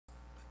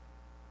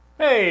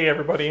Hey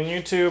everybody in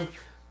YouTube,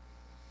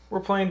 we're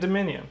playing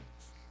Dominion.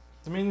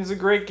 Dominion's a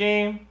great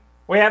game.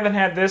 We haven't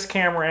had this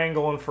camera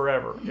angle in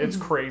forever. It's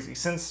crazy.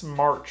 Since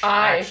March,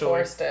 actually. I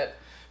forced it.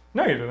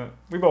 No, you didn't.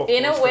 We both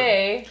In forced a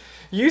way. it.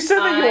 You said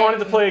that you wanted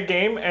to play a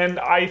game, and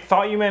I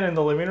thought you meant in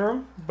the living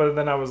room, but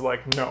then I was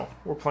like, no,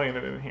 we're playing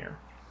it in here.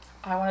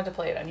 I wanted to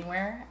play it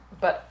anywhere,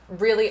 but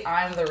really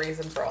I'm the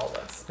reason for all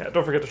this. Yeah,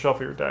 don't forget to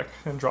shuffle your deck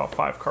and draw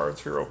 5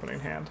 cards for your opening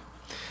hand.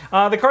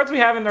 The cards we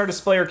have in our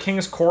display are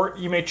King's Court.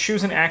 You may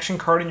choose an action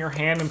card in your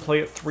hand and play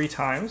it 3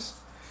 times.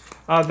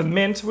 The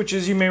Mint, which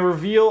is you may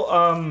reveal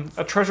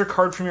a treasure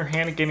card from your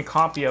hand and gain a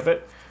copy of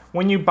it.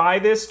 When you buy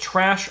this,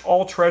 trash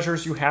all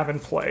treasures you have in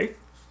play.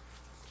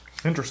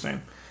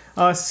 Interesting.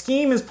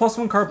 Scheme is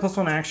 +1 card,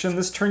 +1 action.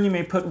 This turn you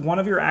may put one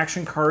of your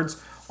action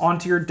cards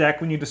onto your deck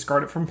when you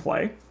discard it from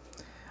play.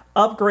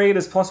 Upgrade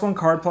is +1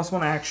 card,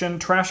 +1 action.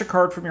 Trash a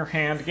card from your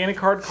hand. Gain a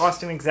card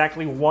costing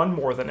exactly 1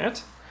 more than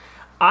it.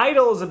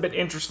 Idol is a bit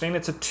interesting.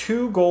 It's a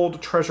 2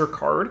 gold treasure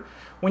card.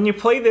 When you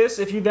play this,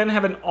 if you then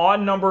have an odd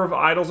number of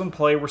idols in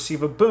play,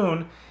 receive a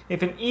boon.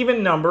 If an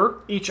even number,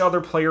 each other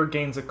player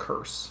gains a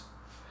curse.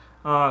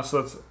 So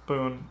that's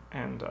boon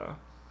and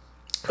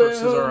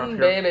curses are up Boon,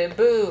 here. baby,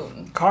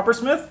 boon.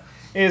 Coppersmith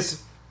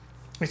is,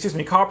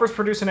 coppers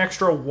produce an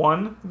extra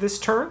 1 this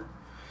turn.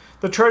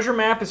 The treasure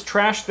map is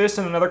trash this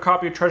and another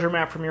copy of treasure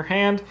map from your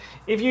hand.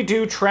 If you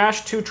do,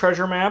 trash 2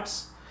 treasure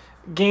maps,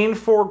 gain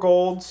 4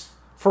 golds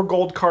for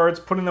gold cards,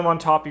 putting them on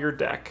top of your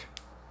deck.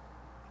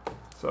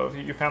 So if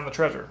you found the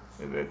treasure,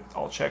 it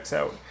all checks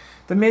out.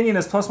 The minion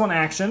is +1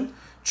 action.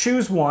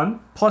 Choose 1,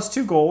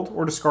 +2 gold,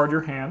 or discard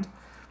your hand.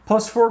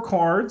 +4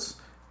 cards.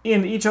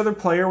 In each other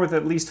player with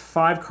at least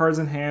 5 cards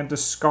in hand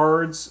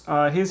discards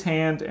his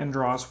hand and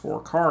draws 4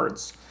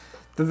 cards.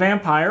 The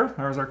vampire,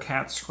 there's our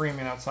cat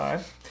screaming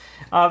outside.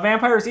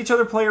 Vampires, each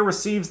other player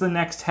receives the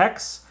next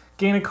hex.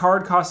 Gain a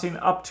card costing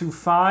up to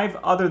 5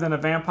 other than a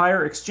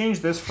vampire.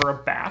 Exchange this for a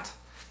bat.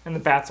 And the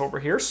bat's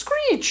over here.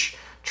 Screech!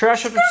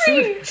 Trash up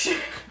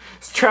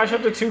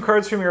to 2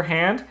 cards from your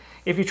hand.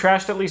 If you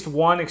trashed at least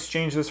 1,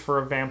 exchange this for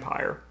a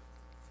vampire.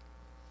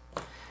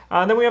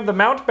 Then we have the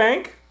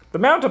Mountebank. The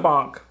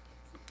Mountebank.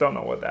 Don't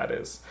know what that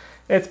is.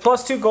 It's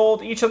 +2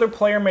 gold. Each other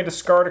player may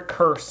discard a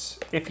curse.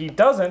 If he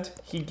doesn't,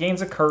 he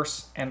gains a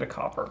curse and a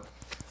copper.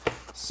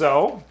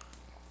 So,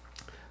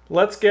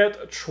 let's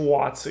get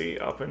Chwatsy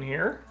up in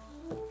here.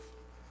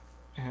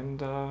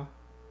 And,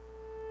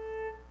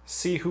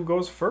 see who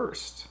goes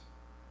first.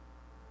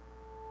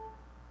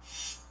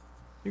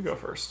 You go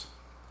first.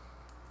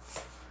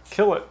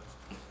 Kill it.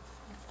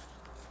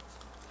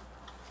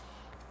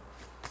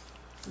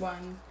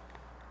 1,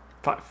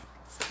 5.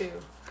 2,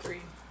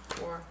 3,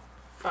 4,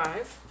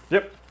 5.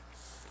 Yep.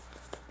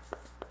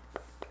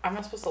 I'm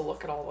not supposed to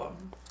look at all of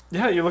them.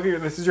 Yeah, you look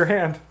at this is your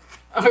hand.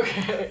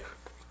 Okay.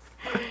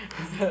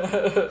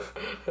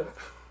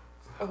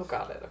 Oh,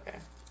 got it. Okay.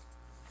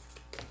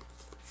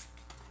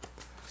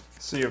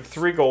 So you have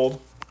 3 gold.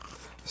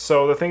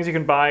 So the things you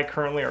can buy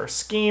currently are a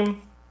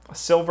scheme, a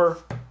silver.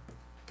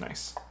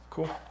 Nice.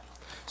 Cool.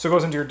 So it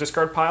goes into your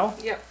discard pile.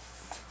 Yep.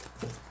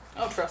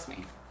 Oh, trust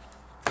me.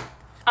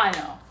 I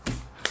know.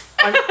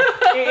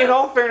 In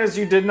all fairness,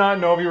 you did not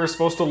know if you were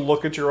supposed to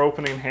look at your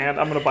opening hand.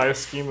 I'm going to buy a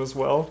scheme as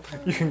well.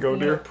 You can go,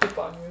 dear. Poop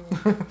on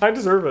you. I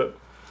deserve it.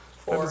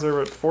 4. I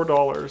deserve it.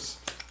 $4.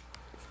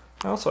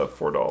 I also have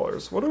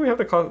 $4. What do we have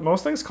that cost?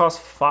 Most things cost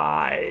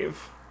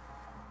 5.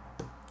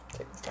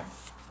 Take this down.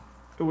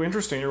 Ooh,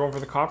 interesting. You're going for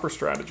the copper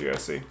strategy, I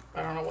see.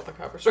 I don't know what the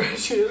copper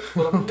strategy is,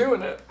 but I'm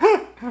doing it.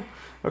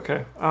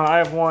 Okay. I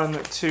have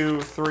 1, 2,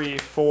 3,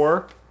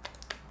 4.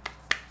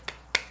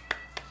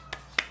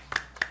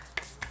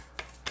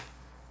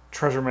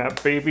 Treasure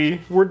map,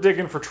 baby. We're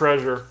digging for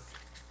treasure.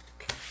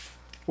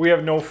 We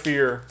have no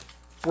fear.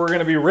 We're going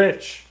to be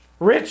rich.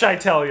 Rich, I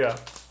tell ya.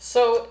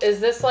 So is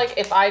this like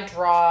if I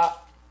draw...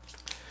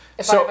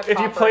 So if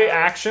you play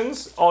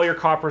actions, all your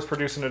coppers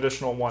produce an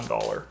additional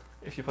 $1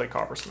 if you play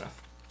Coppersmith.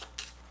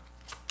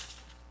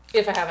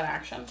 If I have an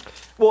action?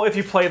 Well, if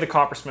you play the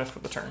Coppersmith for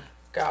the turn.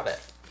 Got it.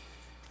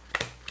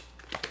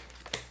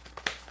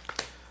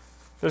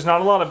 There's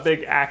not a lot of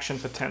big action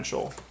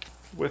potential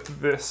with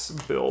this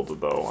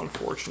build, though,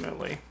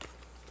 unfortunately.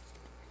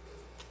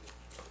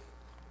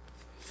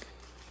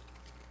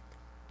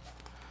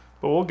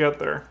 But we'll get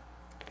there.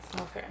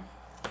 Okay.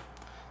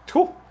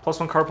 Cool.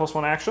 +1 card,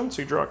 +1 action.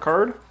 So you draw a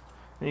card,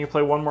 and you can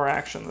play 1 more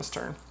action this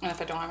turn. And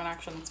if I don't have an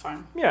action, that's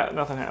fine. Yeah,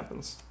 nothing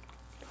happens.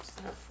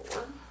 I have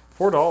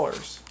 4.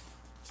 $4.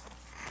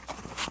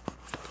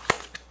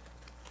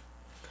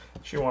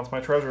 She wants my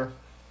treasure.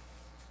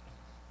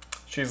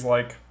 She's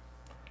like,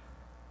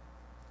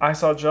 I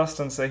saw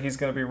Justin say he's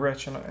going to be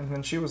rich, and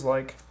then she was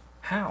like,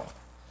 how?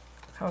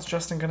 How's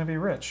Justin going to be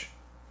rich?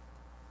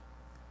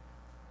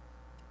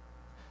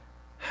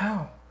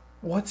 How?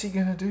 What's he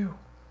going to do?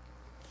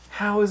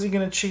 How is he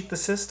going to cheat the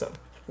system?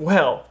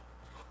 Well,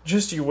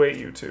 just you wait,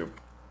 YouTube.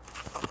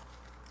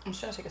 I'm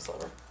just going to take a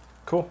silver.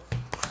 Cool.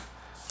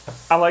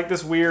 I like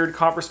this weird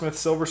Coppersmith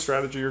silver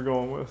strategy you're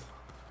going with.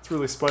 It's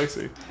really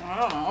spicy. I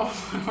don't know.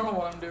 I don't know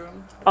what I'm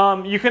doing.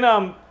 You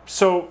can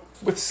so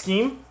with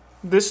Scheme,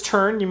 this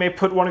turn you may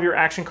put one of your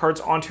action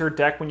cards onto your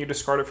deck when you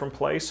discard it from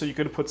play. So you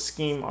could put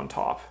Scheme on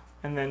top,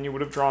 and then you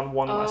would have drawn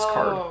one less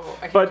card.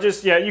 But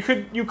just you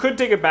could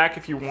take it back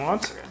if you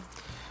want. Okay.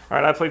 All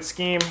right, I played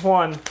Scheme.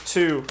 1,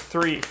 2,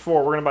 3,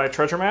 4. We're gonna buy a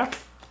treasure map.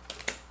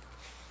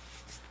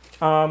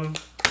 And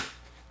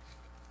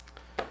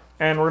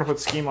we're gonna put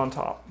Scheme on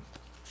top.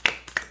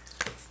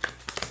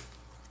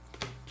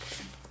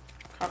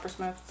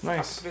 Coppersmith.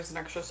 Nice. Produce an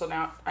extra, so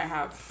now I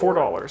have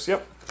 $4.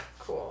 Yep.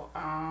 Cool.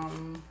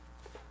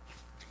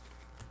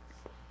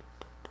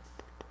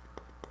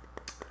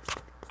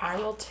 I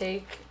will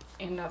take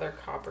another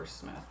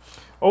coppersmith.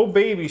 Oh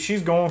baby,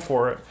 she's going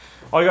for it.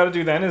 All you gotta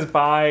do then is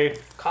buy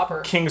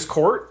Copper. King's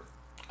Court,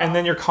 and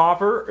then your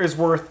copper is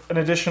worth an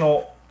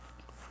additional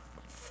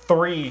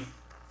 3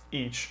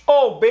 each.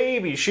 Oh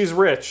baby, she's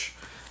rich.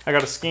 I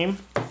got a Scheme.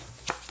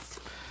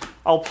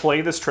 I'll play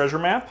this treasure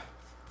map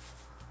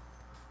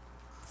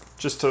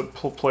just to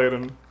play it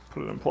and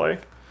put it in play.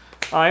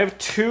 I have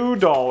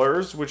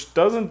 $2, which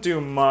doesn't do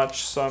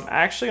much, so I'm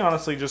actually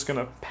honestly just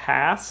gonna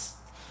pass.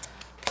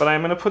 But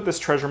I'm gonna put this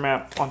treasure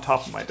map on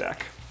top of my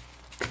deck.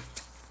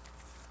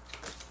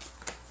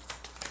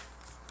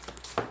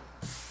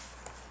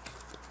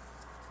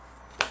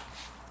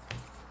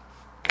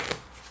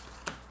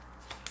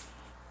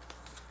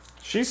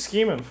 She's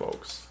scheming,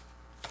 folks.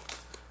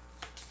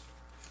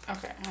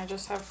 Okay, I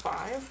just have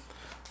 5.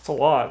 It's a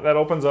lot. That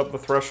opens up the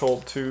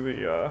threshold to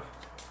the oh.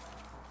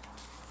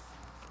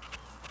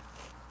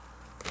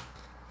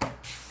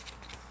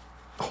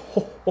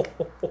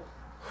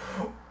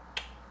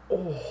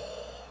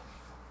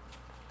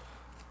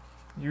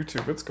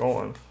 YouTube, it's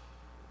going.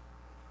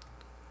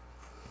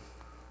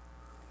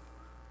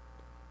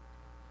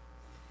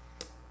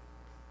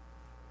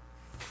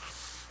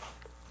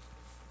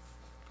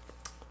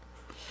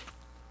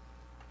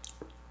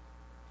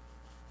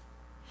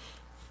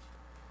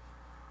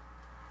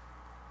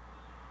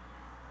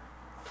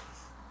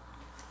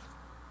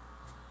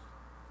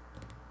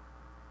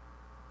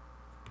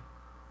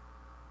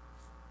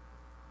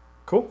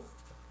 Cool.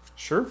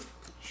 Sure.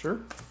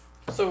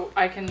 So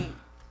I can...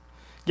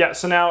 Yeah,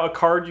 so now a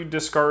card you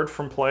discard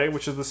from play,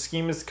 which is the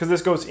Scheme, is because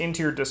this goes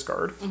into your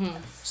discard.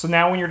 So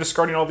now when you're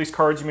discarding all these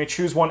cards, you may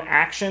choose one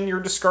action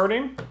you're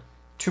discarding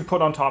to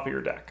put on top of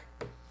your deck.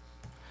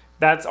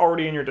 That's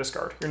already in your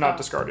discard. You're not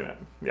discarding it.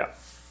 Yeah.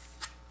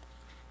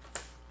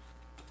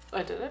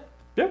 I did it?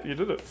 Yep, you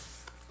did it.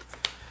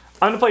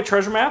 I'm going to play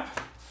Treasure Map.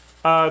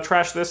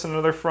 Trash this and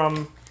another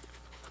from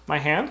my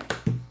hand.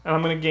 And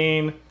I'm going to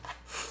gain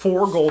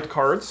 4 gold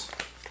cards.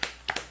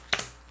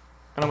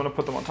 And I'm going to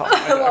put them on top of my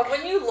I deck. love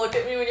when you look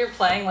at me when you're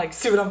playing, like,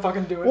 see what I'm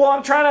fucking doing. Well,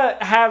 I'm trying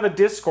to have a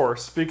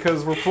discourse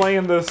because we're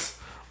playing this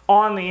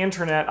on the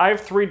internet. I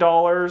have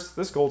 $3.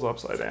 This gold's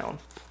upside down.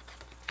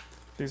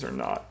 These are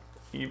not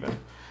even.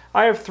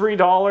 I have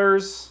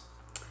 $3.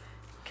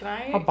 Can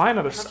I... I'll buy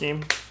another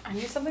Scheme. I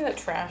need something that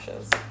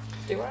trashes.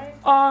 Do I?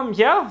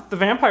 Yeah, the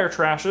vampire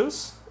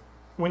trashes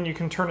when you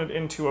can turn it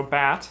into a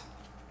bat.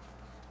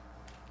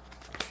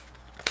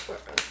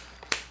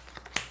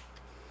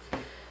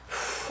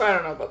 I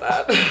don't know about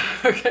that.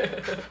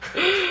 Okay.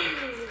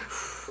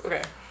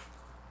 Okay.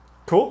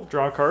 Cool.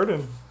 Draw a card,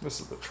 and this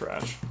is the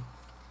trash.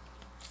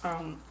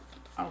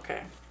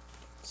 Okay.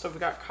 So we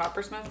got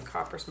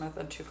coppersmith,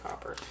 and 2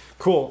 copper.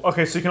 Cool.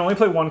 Okay, so you can only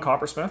play 1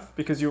 coppersmith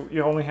because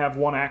you only have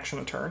 1 action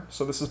a turn.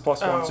 So this is +1,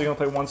 so you can only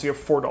play 1, so you have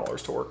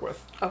 $4 to work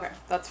with. Okay,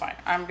 that's fine.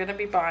 I'm gonna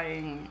be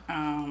buying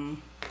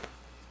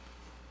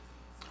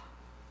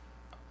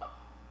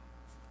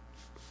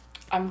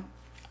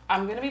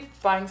I'm gonna be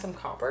buying some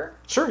copper.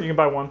 Sure, you can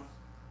buy 1.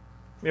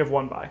 You have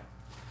 1 buy.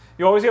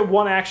 You always get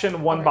 1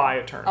 action, 1 buy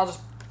a turn. I'll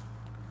just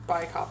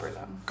buy copper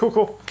then. Cool.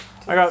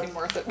 Doesn't I got seem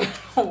worth it.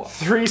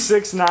 3,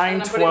 6, 9,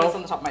 and I'm putting 12. this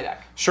on the top of my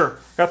deck. Sure.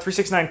 Got 3,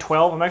 6, 9,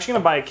 12. I'm actually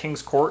gonna buy a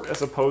King's Court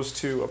as opposed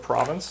to a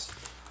province.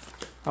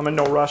 I'm in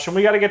no rush, and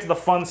we got to get to the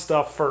fun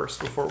stuff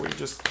first before we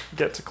just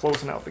get to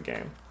closing out the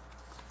game.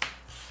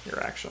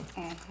 Your action.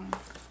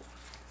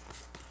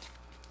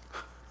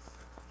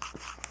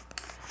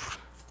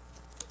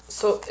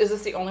 So is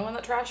this the only one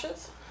that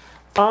trashes?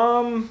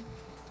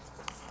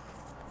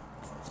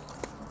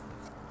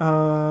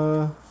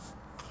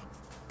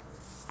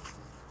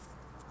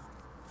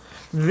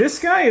 This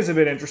guy is a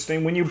bit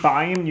interesting. When you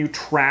buy him, you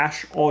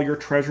trash all your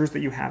treasures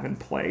that you have in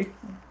play.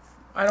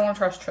 I don't want to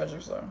trash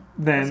treasures though.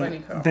 I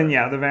need copper. Then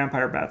yeah, the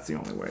vampire bat's the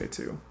only way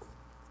to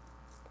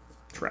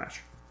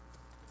trash.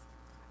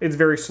 It's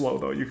very slow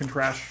though. You can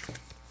trash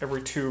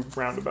every 2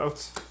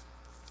 roundabouts.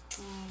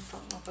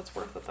 Don't know if that's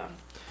worth it then.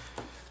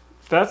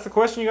 That's the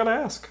question you gotta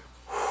ask.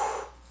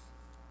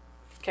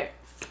 Okay.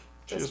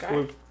 She just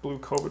blew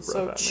COVID breath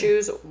So at me.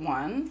 choose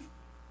 1.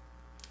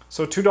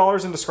 So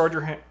 $2 and discard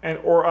your hand,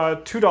 or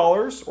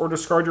 $2 or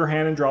discard your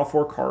hand and draw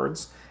 4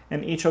 cards.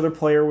 And each other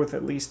player with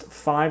at least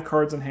 5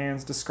 cards in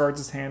hands discards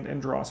his hand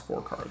and draws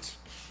 4 cards.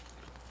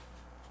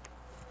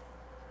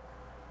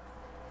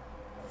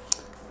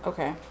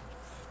 Okay.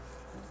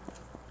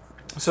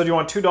 So do you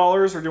want $2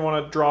 or do you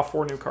want to draw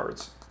 4 new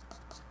cards?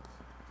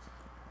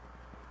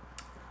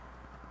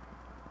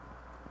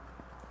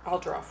 I'll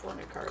draw 4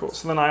 new cards. Cool.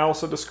 So then I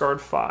also discard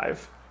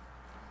 5.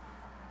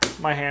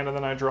 My hand, and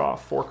then I draw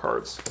 4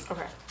 cards.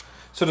 Okay.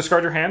 So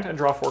discard your hand and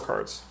draw 4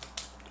 cards.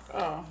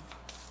 Oh.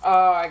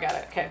 Oh, I got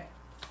it. Okay.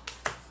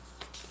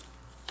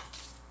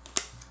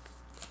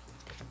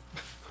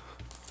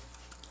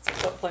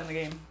 Stop playing the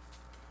game.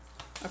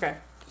 Okay.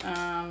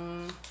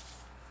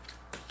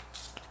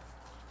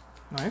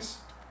 Nice.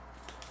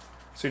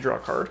 So you draw a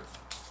card.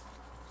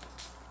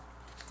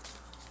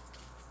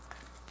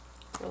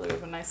 Really would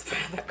have been nice if I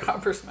had that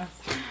Coppersmith.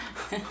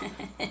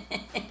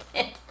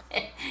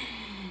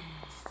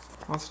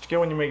 That's what you get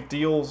when you make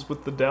deals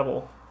with the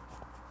devil.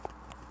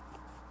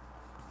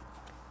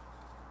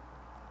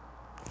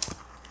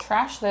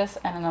 Trash this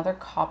and another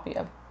copy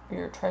of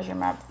your treasure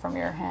map from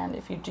your hand.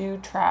 If you do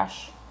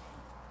trash,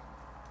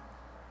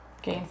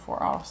 gain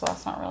 4. Oh, so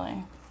that's not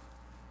really...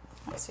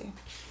 I see.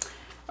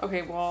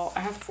 Okay, well,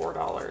 I have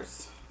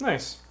 $4.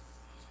 Nice.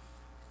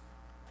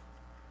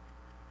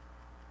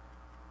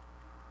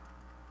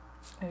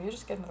 Oh, you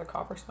just get another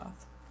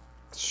Coppersmith.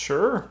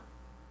 Sure.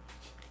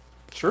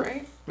 Sure.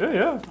 Right? Yeah,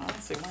 yeah. Oh,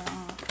 let's see, why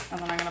not? And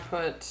then I'm going to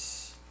put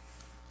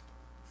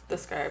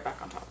this guy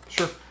back on top.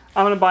 Sure.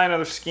 I'm going to buy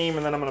another scheme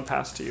and then I'm going to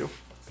pass to you.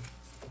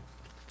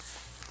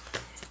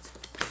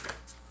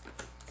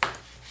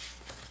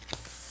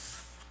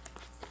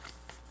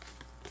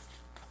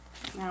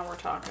 Now we're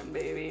talking,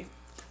 baby.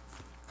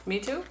 Me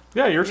too?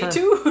 Yeah, your Me turn.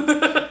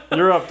 too?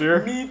 You're up,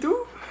 dear. Me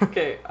too?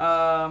 Okay,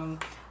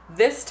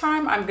 this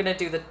time I'm going to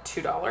do the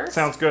 $2.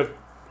 Sounds good.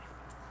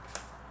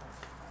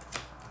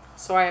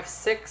 So I have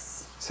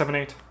 6, 7,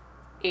 8.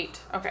 8.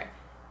 Okay.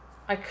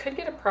 I could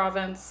get a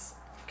province.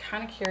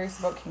 Kind of curious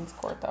about King's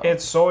Court, though.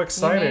 It's so You may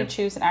exciting.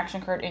 choose an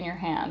action card in your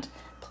hand.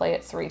 Play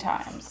it 3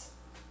 times.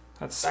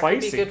 That's That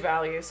spicy. could be good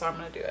value, so I'm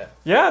going to do it.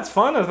 Yeah, it's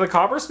fun. As the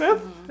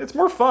Coppersmith, it's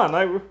more fun.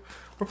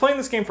 We're playing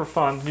this game for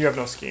fun. You have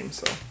no scheme,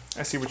 so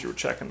I see what you were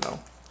checking, though.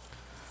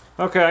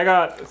 Okay, I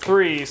got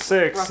 3,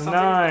 6, Ross,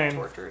 9,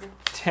 tortured.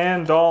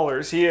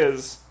 $10. He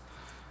is.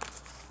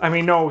 I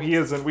mean, no, he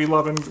isn't. We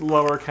love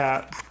our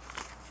cat.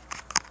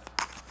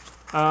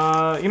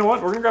 You know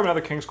what? We're gonna grab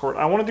another King's Court.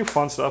 I want to do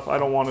fun stuff. I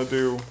don't want to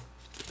do.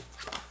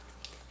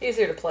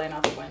 Easier to play,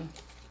 not to win.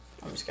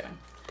 I'm just kidding.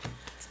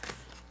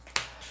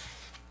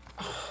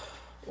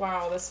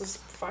 Wow, this is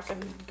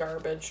fucking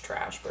garbage,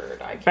 trash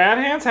bird. I can't. Bad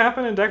hands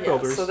happen in deck Yeah,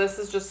 builders. so this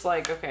is just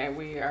like, okay,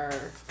 we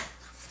are...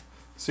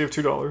 So you have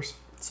 $2.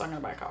 So I'm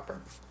going to buy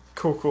copper.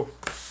 Cool, cool.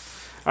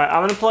 Alright,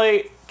 I'm gonna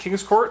play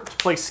King's Court to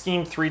play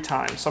Scheme 3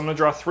 times. So I'm gonna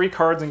draw 3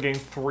 cards and gain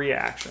 3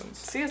 actions.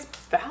 See, it's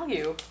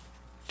value.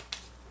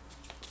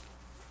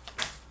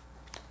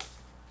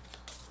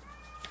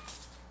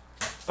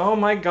 Oh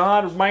my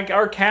god,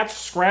 our cat's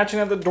scratching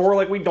at the door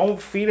like we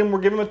don't feed him. We're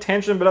giving him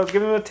attention, but I was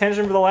giving him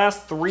attention for the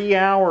last 3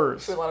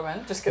 hours. Should we let him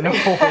in? Just kidding. No.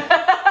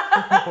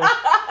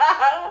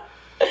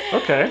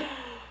 Okay.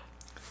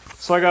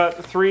 So I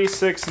got 3,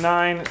 6,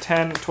 9,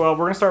 10, 12.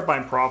 We're gonna start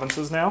buying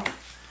provinces now.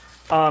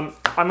 I'm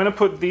gonna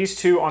put these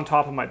 2 on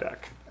top of my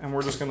deck, and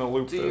we're just gonna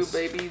loop Do this.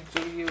 you, baby,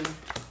 do you.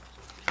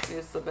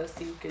 It's the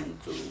best you can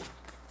do.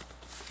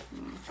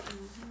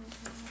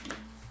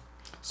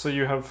 So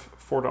you have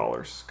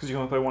 $4, because you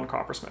can only play 1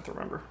 Coppersmith,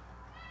 remember?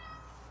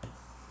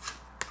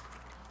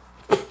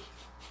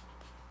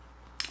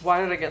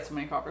 Why did I get so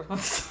many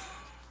Coppersmiths?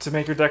 To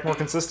make your deck more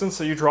consistent,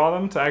 so you draw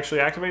them to actually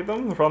activate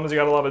them. The problem is you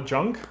got a lot of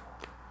junk.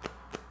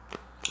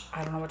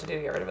 I don't know what to do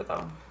to get rid of it,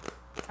 though.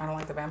 I don't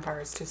like the vampire.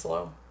 It's too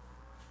slow.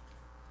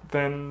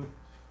 Then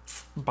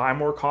buy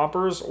more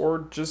coppers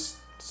or just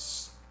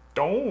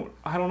don't.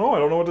 I don't know. I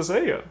don't know what to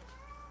say yet.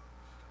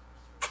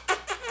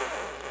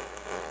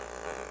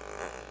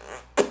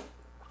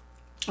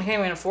 I can't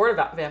even afford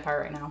a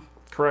vampire right now.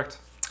 Correct.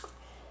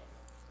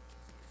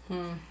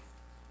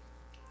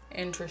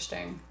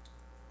 Interesting.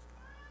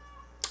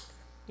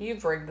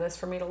 You've rigged this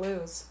for me to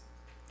lose.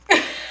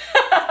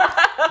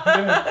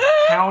 I'm getting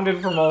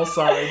hounded from all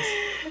sides.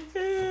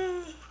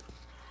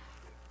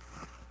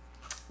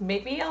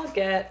 Maybe I'll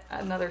get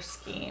another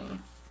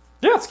scheme.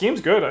 Yeah,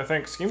 Scheme's good, I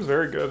think. Scheme's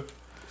very good.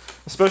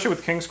 Especially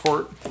with King's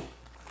Court.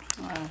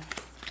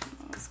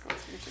 Let's go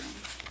through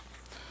turns.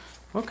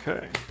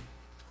 Okay.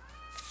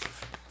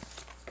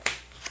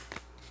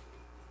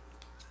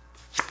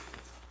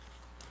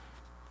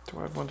 Do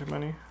I have one too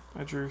many?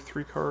 I drew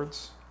 3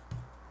 cards.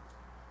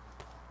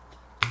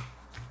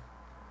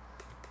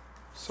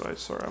 So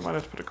sorry, I might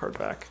have to put a card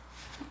back.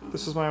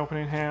 This is my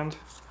opening hand.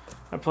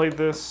 I played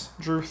this,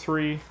 drew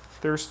 3.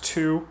 There's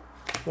 2.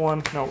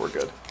 1. No, we're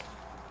good.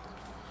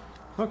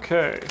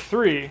 Okay,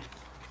 3,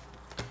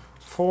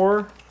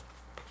 4,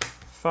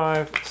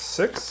 5,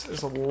 6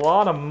 is a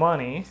lot of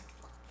money.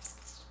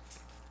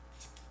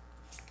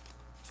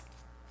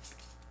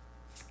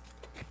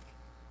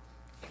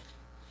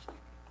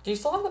 Do you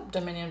still have the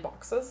Dominion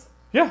boxes?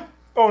 Yeah.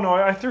 Oh no,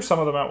 I threw some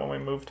of them out when we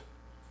moved.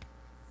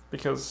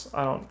 Because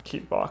I don't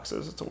keep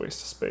boxes, it's a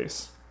waste of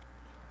space.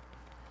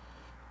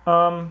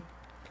 Yeah,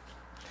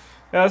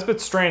 that's a bit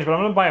strange, but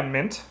I'm gonna buy a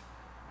mint.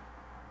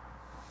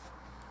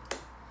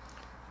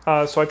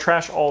 So I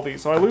trash all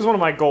these. So I lose one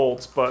of my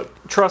golds, but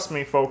trust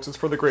me, folks, it's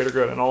for the greater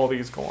good, and all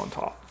these go on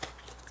top.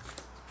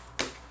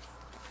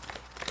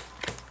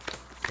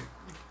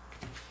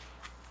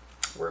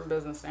 We're in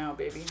business now,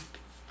 baby.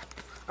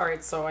 All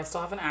right, so I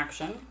still have an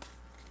action.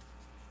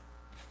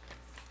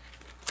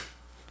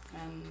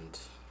 And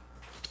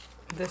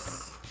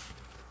this,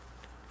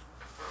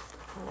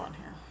 hold on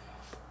here.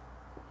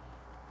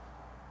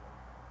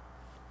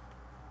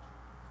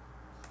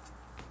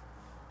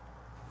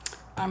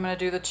 I'm gonna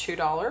do the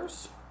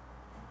 $2.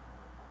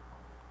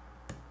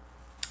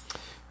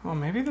 Oh,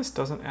 maybe this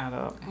doesn't add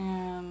up.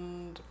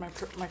 And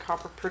my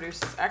copper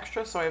produces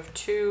extra, so I have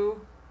 2,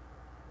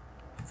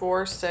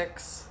 4,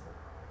 6,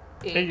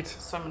 8.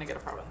 So I'm gonna get a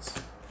province.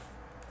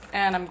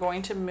 And I'm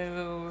going to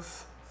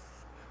move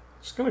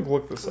Just gonna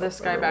look this up. this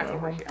guy back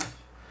over here.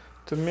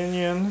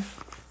 Dominion,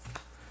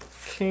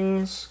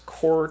 King's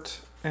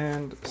Court,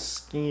 and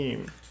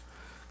Scheme.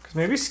 Because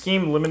maybe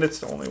Scheme limits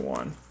to only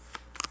one.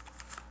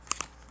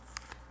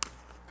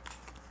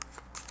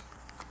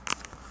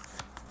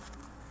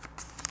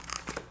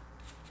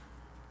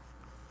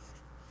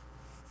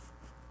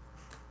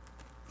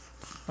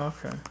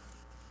 Okay.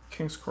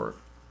 King's Court.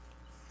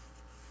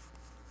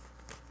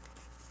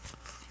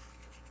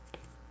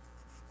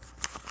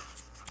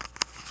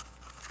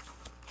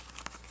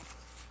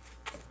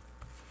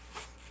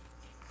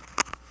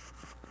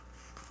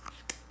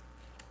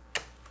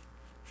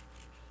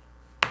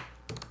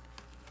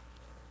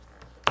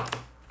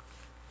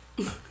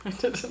 I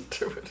didn't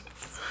do it.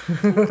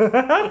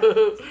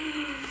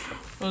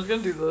 I was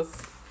gonna do this.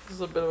 This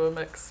is a bit of a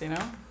mix, you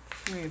know?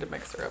 We need a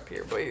mixer up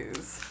here,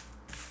 boys.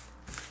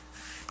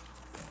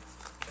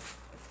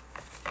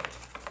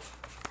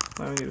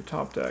 I need a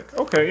top deck.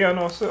 Okay, yeah,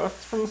 no, so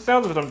from the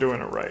sounds of it, I'm doing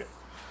it right.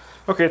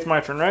 Okay, it's my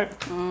turn, right?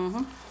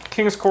 Mm-hmm.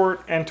 King's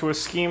Court and to a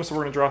Scheme, so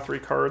we're going to draw 3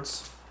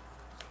 cards.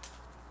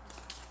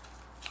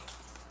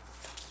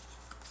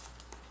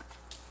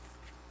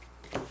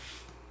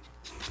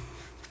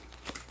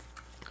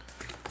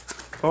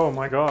 Oh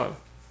my god.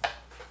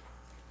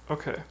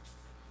 Okay.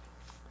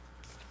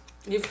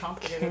 You've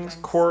complicated King's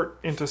things. Court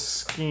into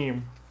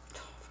Scheme.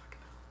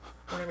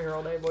 We're gonna be here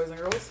all day, boys and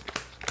girls.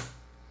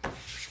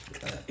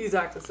 He's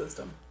act the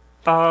system.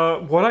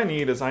 What I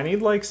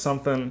need like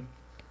something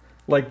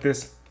like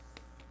this.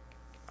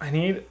 Do I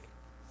need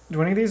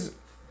these?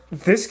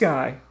 This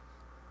guy,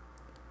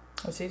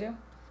 What's he do?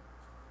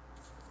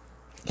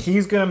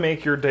 he's gonna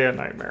make your day a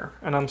nightmare.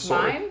 And I'm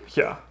sorry. Mine?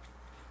 Yeah.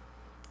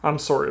 I'm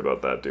sorry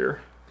about that,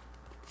 dear.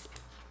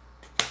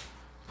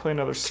 Play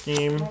another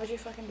Scheme. Why would you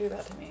fucking do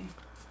that to me?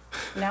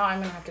 Now I'm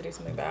gonna have to do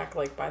something back,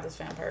 like buy this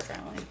vampire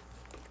family.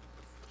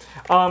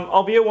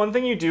 Albeit one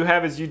thing you do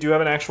have is you do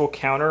have an actual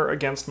counter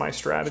against my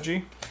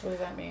strategy. What does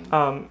that mean?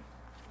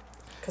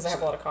 Because I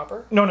have a lot of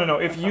copper? No.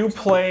 If you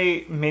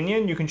play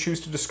minion, you can choose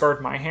to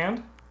discard my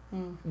hand,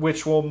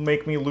 which will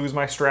make me lose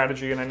my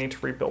strategy and I need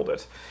to rebuild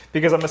it.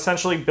 Because I'm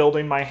essentially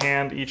building my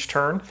hand each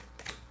turn.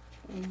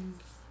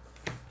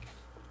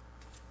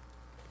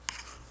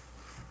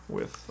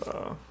 With,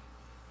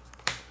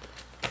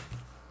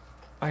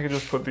 I could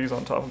just put these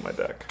on top of my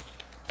deck.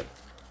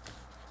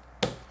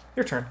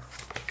 Your turn.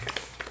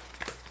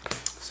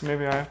 So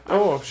maybe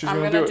she's I'm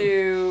gonna do it.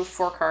 do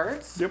 4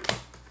 cards. Yep.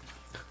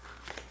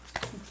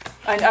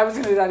 I was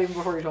gonna do that even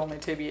before you told me.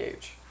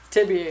 TBH.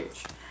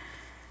 TBH.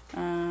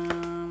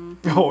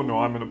 Oh no,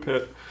 I'm in a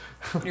pit.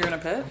 You're in a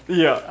pit?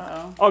 Yeah.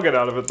 Uh-oh. I'll get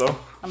out of it though.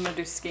 I'm gonna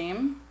do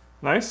Scheme.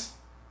 Nice.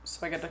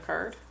 So I get the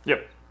card.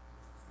 Yep.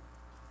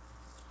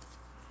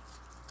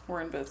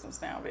 We're in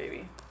business now,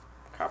 baby.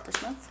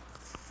 Coppersmith.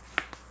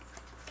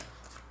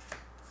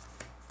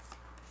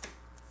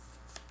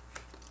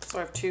 So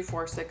I have 2,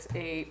 4, 6,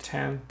 8,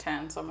 10.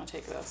 10. So I'm gonna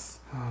take this.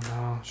 Oh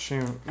no,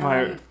 shoot.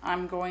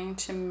 I'm going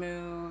to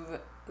move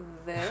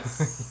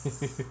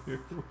this.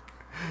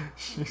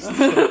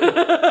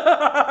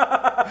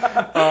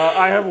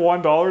 I have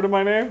 $1 to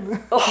my name.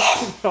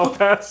 I'll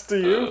pass to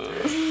you.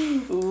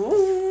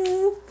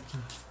 Ooh.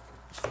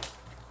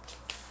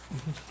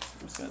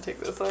 I'm just gonna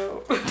take this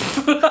out.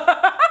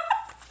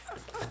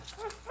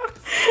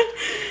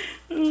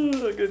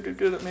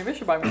 Good. Maybe I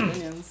should buy more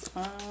minions.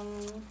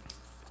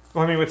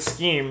 Well, I mean, with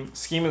Scheme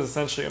is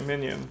essentially a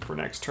minion for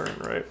next turn,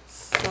 right?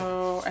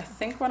 So I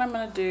think what I'm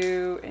gonna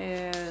do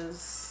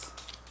is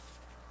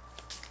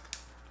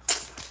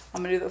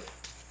I'm gonna do the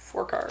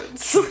 4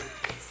 cards.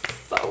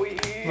 Sorry.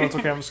 That's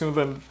okay. I'm just gonna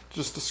then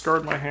just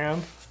discard my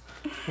hand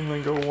and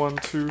then go 1,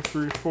 2,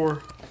 3,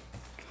 4.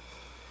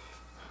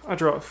 I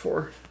draw a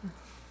 4.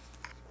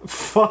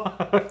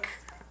 Fuck.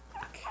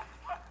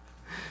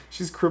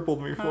 She's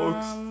crippled me,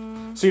 folks.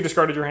 So you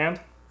discarded your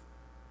hand?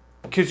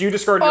 Because you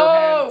discard your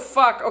hand. Oh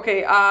fuck.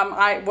 Okay.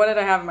 What did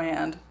I have in my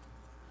hand?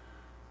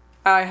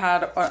 I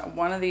had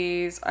one of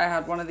these. I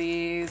had one of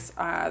these.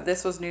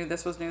 This was new.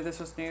 This was new. This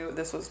was new.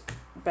 This was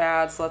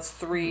bad. So that's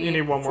 3. You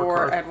need one more 4.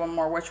 card. I had one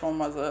more. Which one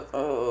was it?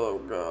 Oh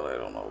god, I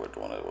don't know which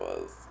one it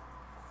was.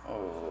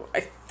 Oh,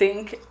 I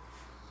think.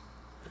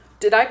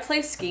 Did I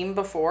play Scheme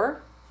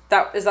before?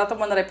 Is that the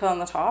one that I put on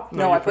the top?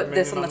 No, I put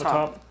this on the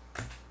top.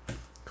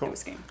 Cool. Do a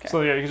scheme. Okay.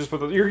 So yeah, you can just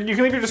put you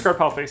can leave your discard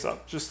pile face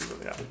up. Just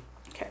yeah.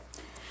 Okay.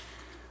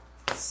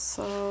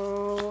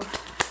 So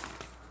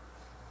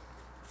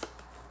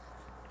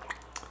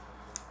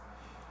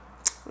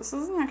this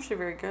isn't actually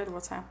very good.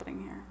 What's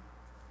happening here?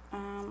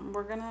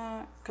 We're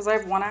gonna, because I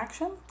have one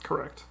action.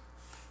 Correct.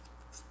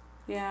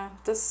 Yeah,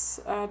 this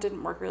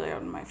didn't work really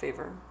out in my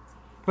favor.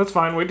 That's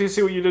fine. Wait till you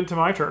see what you did to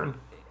my turn.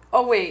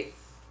 Oh wait,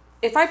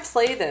 if I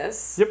play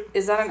this, Yep.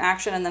 Is that an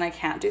action and then I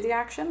can't do the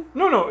action?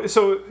 No.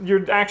 So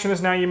your action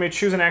is now you may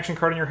choose an action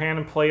card in your hand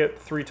and play it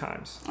 3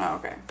 times. Oh,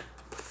 okay.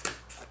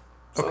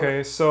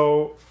 Okay,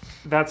 so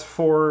that's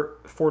 $4.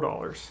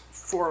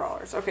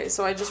 $4. Okay,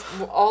 so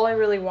all I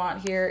really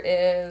want here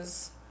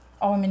is,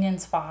 a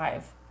minion's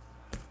 5.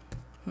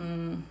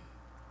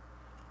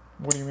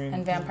 What do you mean?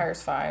 And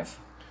vampire's 5.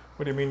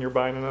 What do you mean you're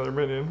buying another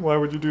minion? Why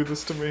would you do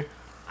this to me?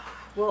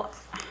 Well,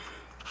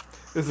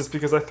 is this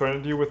because I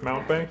threatened you with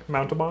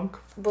Mount-a-Monk?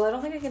 Well, I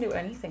don't think I can do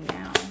anything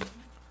now.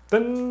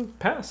 Then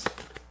pass.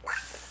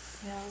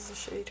 Yeah, this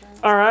is a shitty turn.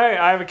 All right,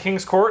 I have a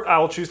King's Court. I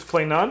will choose to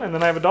play none, and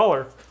then I have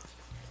 $1.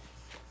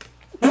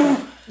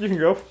 You can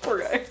go. Poor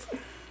guy.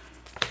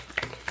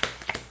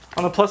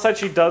 On the plus side,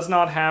 she does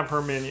not have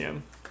her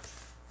minion.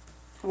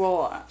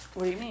 Well,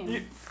 what do you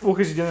mean? Well,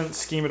 because you didn't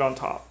scheme it on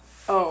top.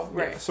 Oh,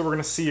 right. Yeah, so we're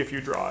going to see if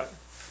you draw it.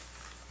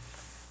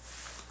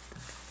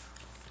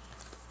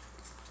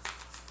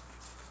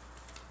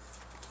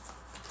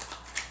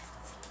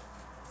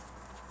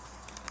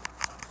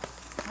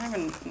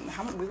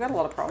 We've got a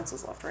lot of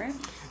provinces left, right?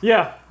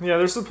 Yeah,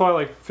 there's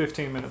probably like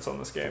 15 minutes on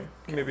this game.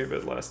 Maybe a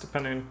bit less,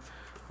 depending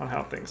on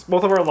how things.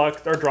 Both of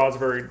our draws are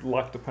very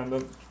luck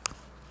dependent.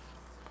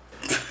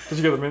 Did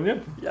you get the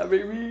minion? Yeah,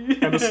 baby.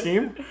 And a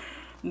scheme?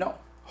 No.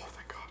 Oh,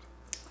 thank God.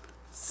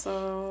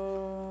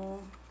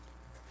 So...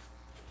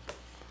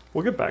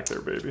 We'll get back there,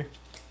 baby.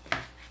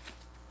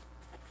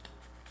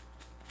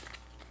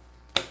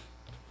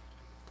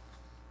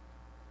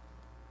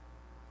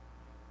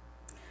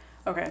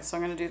 Okay, so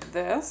I'm going to do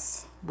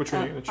this. Which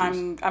one are you going to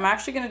choose? I'm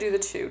actually going to do the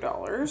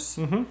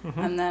 $2.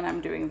 And then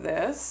I'm doing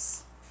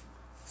this.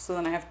 So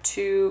then I have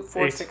 2,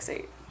 4, 8. 6,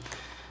 8.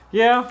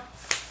 Yeah.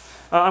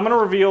 I'm going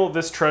to reveal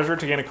this treasure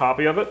to gain a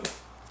copy of it.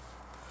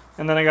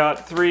 And then I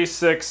got 3,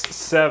 6,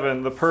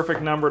 7. The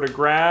perfect number to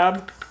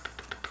grab.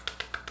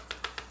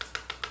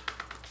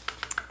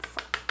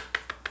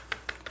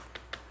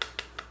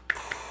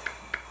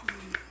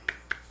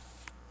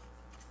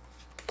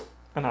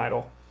 An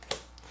idol.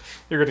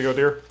 You're good to go,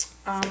 dear.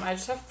 I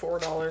just have $4,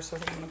 so I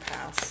think I'm going to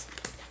pass.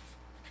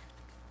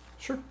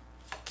 Sure.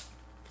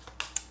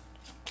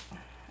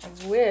 I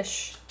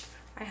wish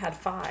I had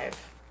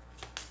 5.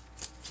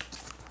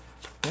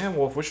 Yeah,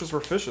 well, if wishes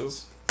were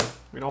fishes,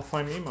 we'd all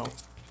find Nemo.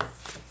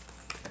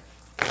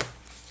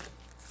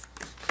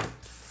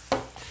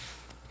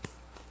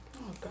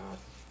 Oh, God.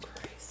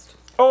 Christ.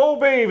 Oh,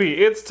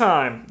 baby, it's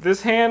time.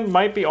 This hand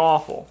might be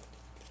awful.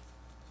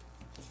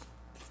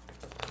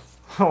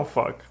 Oh,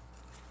 fuck.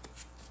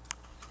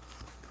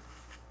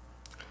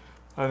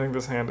 I think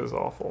this hand is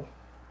awful.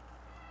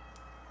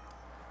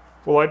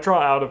 Will I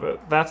draw out of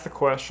it? That's the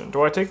question.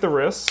 Do I take the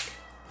risk?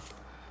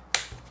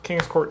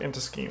 King's Court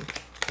into scheme.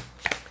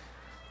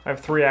 I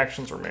have 3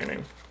 actions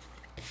remaining.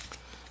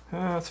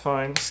 That's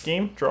fine.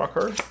 Scheme, draw a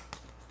card.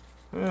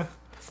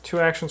 2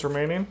 actions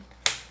remaining.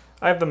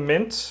 I have the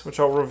mint, which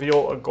I'll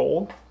reveal a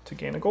gold to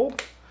gain a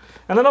gold.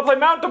 And then I'll play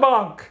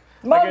Mount-a-Monk!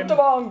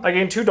 Mount-a-Monk! I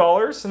gain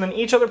 $2, and then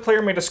each other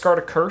player may discard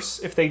a curse.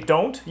 If they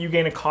don't, you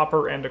gain a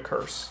copper and a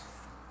curse.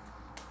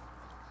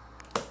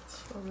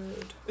 So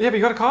rude. Yeah, but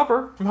you got a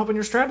copper. I'm helping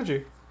your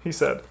strategy, he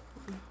said.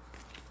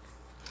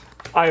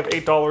 I have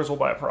 $8, we'll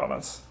buy a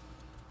province.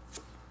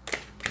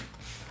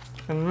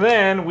 And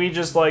then we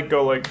just like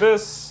go like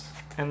this,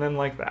 and then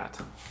like that.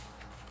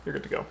 You're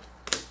good to go.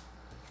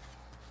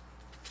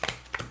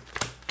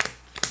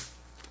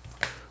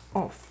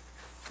 Oh,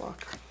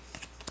 fuck.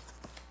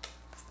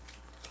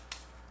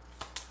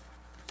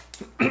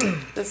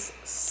 This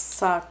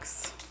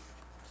sucks.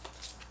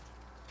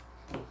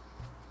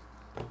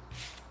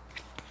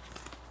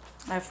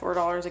 I have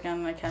 $4 again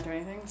and I can't do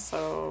anything,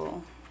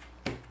 so...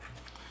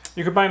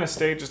 You could buy an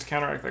estate just to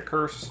counteract that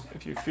curse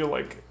if you feel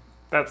like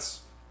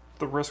that's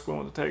the risk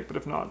willing to take, but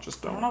if not,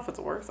 just I don't. don't know if it's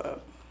worth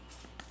it.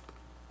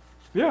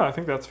 Yeah, I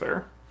think that's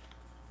fair.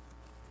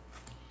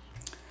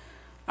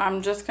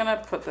 I'm just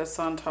gonna put this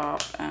on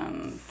top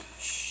and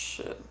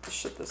shit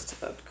this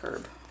to the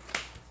curb.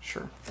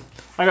 Sure.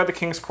 I got the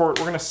King's Court.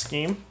 We're going to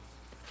scheme.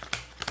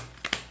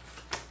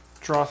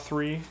 Draw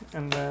 3,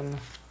 and then...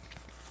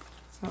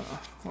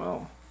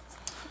 well...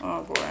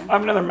 Oh boy. I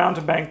have another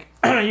Mount-a-Monk.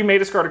 You may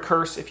discard a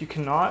curse. If you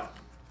cannot...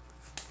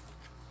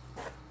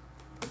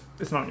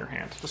 It's not in your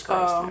hand.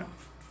 Discard it. Yeah.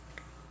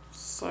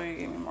 So you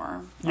give me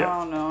more.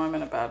 Yeah. Oh no, I'm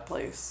in a bad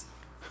place.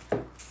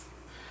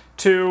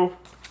 2,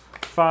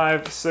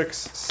 5, 6,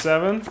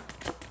 7. I'm going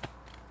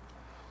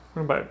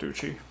to buy a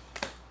Duchy.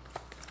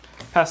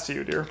 Pass to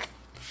you, dear.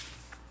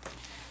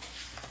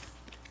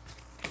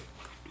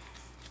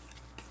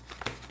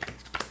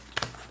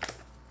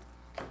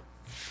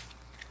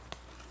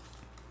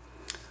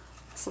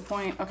 So the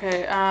point?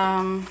 Okay,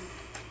 I'm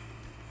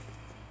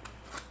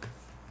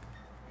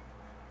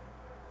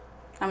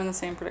in the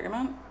same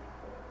predicament.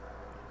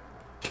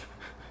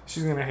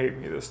 She's gonna hate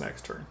me this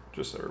next turn,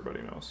 just so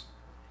everybody knows.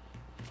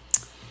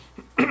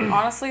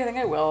 Honestly, I think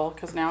I will,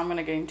 because now I'm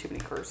gonna gain too many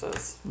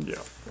curses.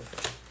 Yeah.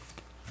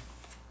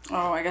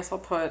 Oh, I guess I'll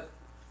put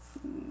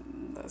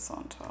this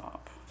on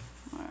top.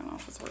 I don't know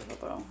if it's worth it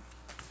though.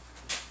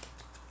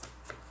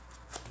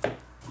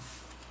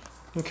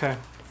 Okay.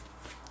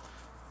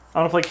 I'm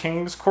gonna play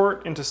King's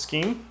Court into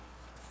Scheme.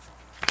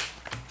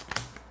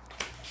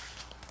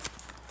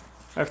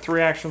 I have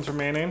 3 actions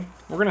remaining.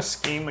 We're gonna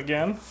Scheme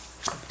again.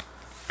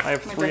 I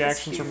have 3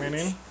 actions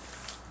remaining.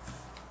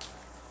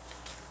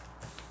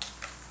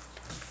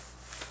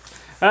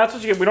 That's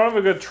what you get. We don't have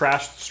a good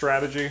trash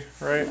strategy,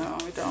 right? No,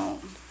 we don't.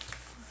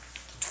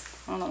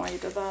 I don't know why you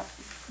did that.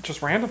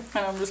 Just random.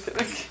 I know, I'm just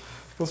kidding.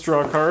 Let's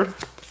draw a card.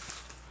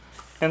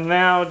 And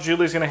now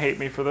Julie's gonna hate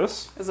me for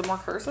this. Is it more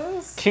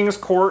curses? King's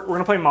Court. We're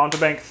gonna play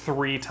Mountebank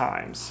 3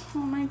 times. Oh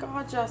my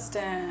god,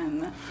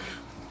 Justin.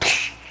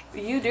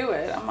 You do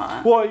it. I'm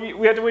not. Well,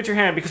 we had to wait your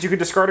hand because you could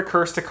discard a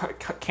curse to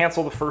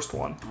cancel the first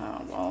one.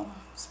 Oh, well,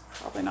 it's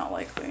probably not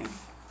likely.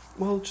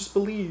 Well, just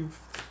believe.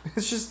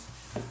 It's just...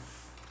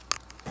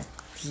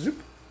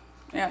 Zoop.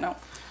 Yeah, no.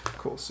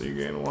 Cool, so you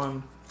gain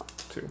 1,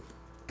 2,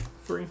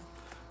 3.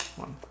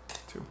 1,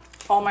 2.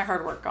 All my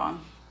hard work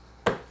gone.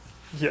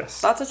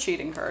 Yes. That's a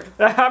cheating card.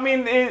 I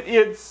mean,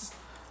 it's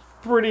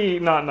pretty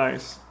not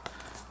nice.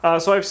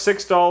 So I have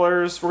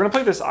 $6. We're going to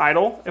play this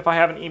idle. If I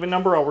have an even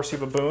number, I'll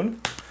receive a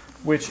boon,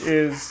 which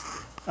is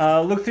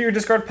look through your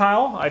discard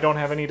pile. I don't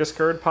have any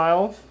discard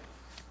pile.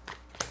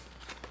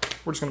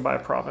 We're just going to buy a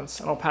province,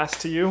 and I'll pass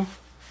to you.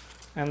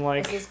 And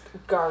like, this is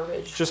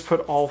garbage. Just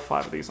put all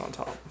 5 of these on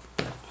top.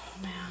 Oh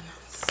man,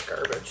 this is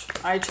garbage.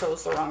 I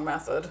chose the wrong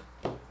method.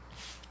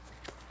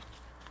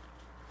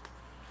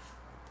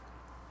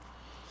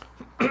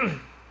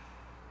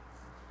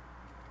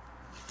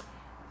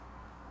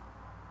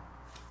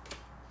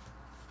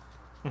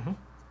 Mm-hmm.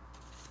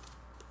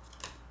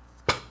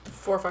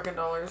 $4 fucking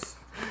dollars.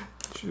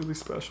 Julie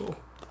special.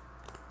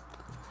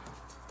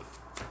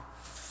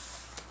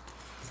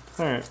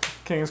 Alright,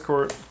 King's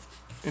Court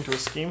into a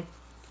Scheme.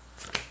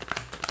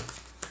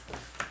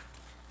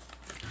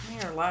 How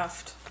many are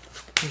left?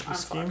 Into a I'm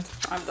Scheme.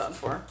 fucked. I'm done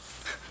for.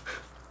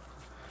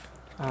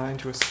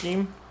 Into a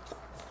Scheme.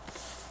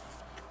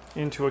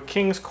 Into a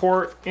King's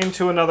Court.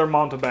 Into another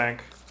Mountebank.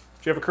 Do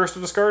you have a curse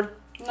to discard?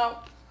 No.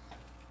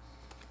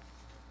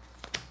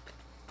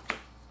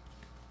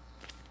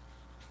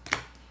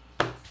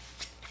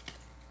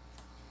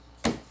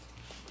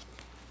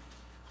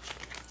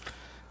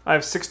 I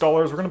have $6.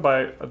 We're going to buy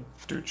a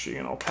Duchy,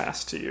 and I'll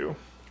pass to you.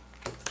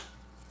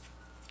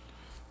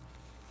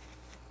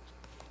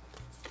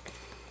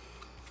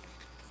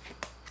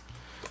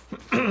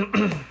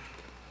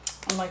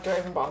 I'm like, do I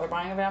even bother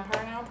buying a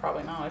vampire now?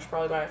 Probably not. I should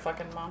probably buy a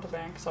fucking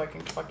Mountebank so I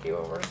can fuck you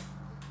over.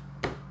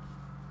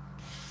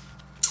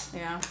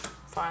 Yeah,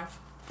 5.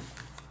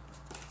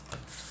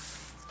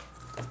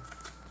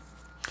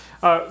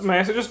 May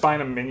I suggest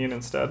buying a minion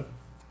instead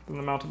than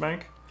the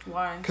Mountebank?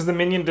 Why? Because the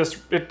minion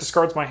it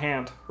discards my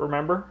hand,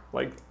 remember?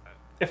 Like,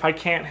 if I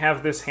can't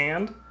have this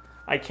hand,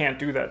 I can't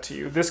do that to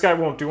you. This guy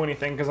won't do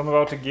anything because I'm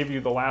about to give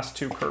you the last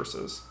 2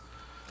 curses.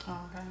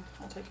 Oh, okay.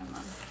 I'll take him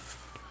then.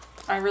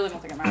 I really don't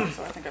think it matters,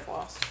 so I think I've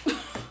lost.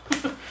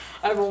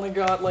 I've only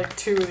got like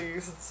 2 of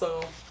these,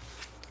 so...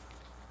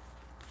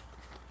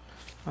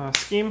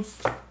 Scheme.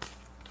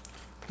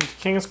 Into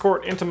King's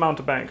Court, into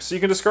Mountebank. So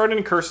you can discard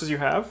any curses you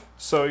have.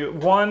 So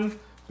 1,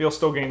 you'll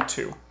still gain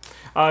 2.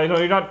 No,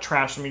 you're not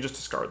trash them, you just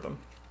discard them.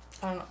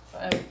 I don't know.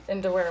 And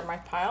into where? My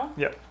pile?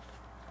 Yep.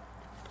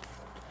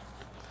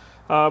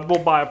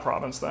 We'll buy a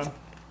province then.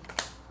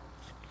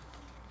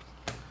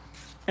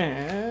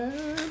 And...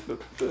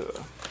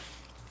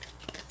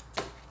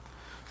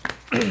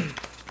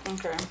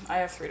 Okay, I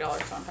have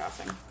 $3, so I'm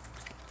passing. Can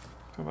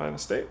I buy an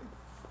estate?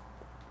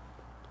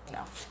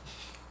 No.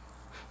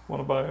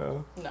 Want to buy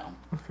a... No.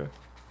 Okay.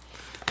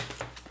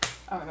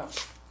 Oh my god.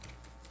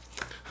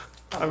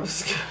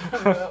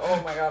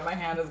 Oh my god, my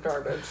hand is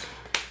garbage.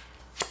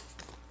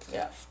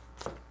 Yeah.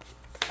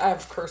 I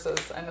have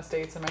curses and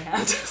estates in my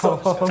hand.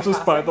 So I'll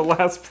just buy the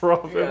last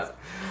province. Yeah.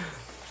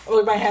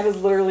 Like, my hand is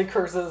literally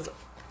curses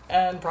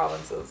and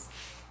provinces.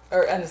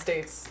 And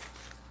estates.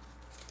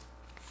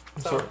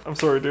 I'm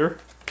sorry, dear.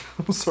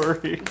 I'm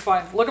sorry. It's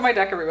fine. Look at my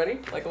deck, everybody.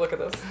 Like, look at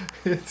this.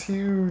 It's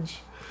huge.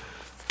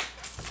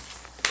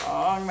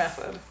 Wrong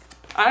method.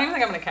 I don't even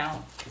think I'm gonna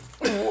count.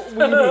 We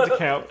need to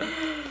count.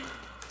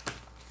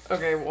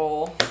 Okay,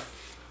 well...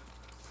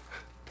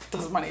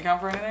 Does money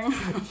count for anything?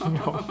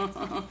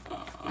 No.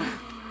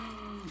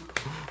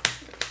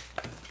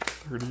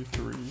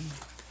 33.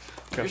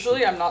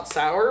 Usually I'm not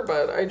sour,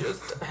 but I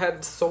just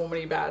had so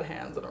many bad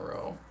hands in a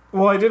row.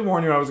 Well, I did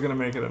warn you I was going to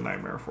make it a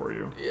nightmare for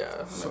you.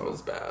 Yeah, so. It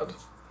was bad.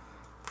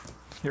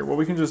 Here, what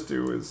we can just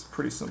do is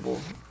pretty simple.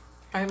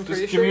 I'm just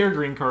pretty give sure... me your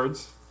green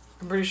cards.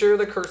 I'm pretty sure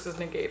the curses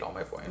negate all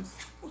my points.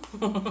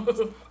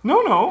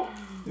 No.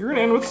 You're going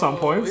to end with some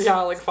points.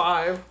 Yeah, like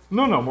 5.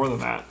 No, more than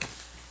that.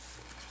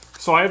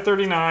 So I had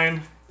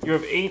 39. You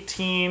have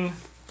 18,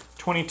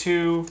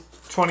 22,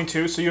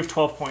 22. So you have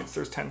 12 points.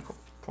 There's 10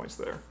 points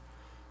there.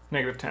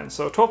 Negative 10.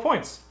 So 12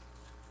 points.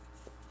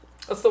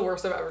 That's the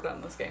worst I've ever done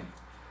in this game.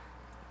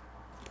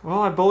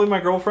 Well, I bullied my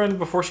girlfriend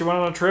before she went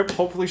on a trip.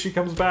 Hopefully she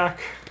comes back.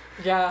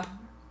 Yeah.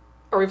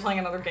 Are we playing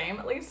another game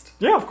at least?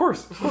 Yeah, of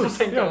course.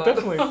 Thank Yeah, God.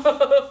 definitely.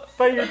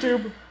 Bye,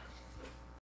 YouTube.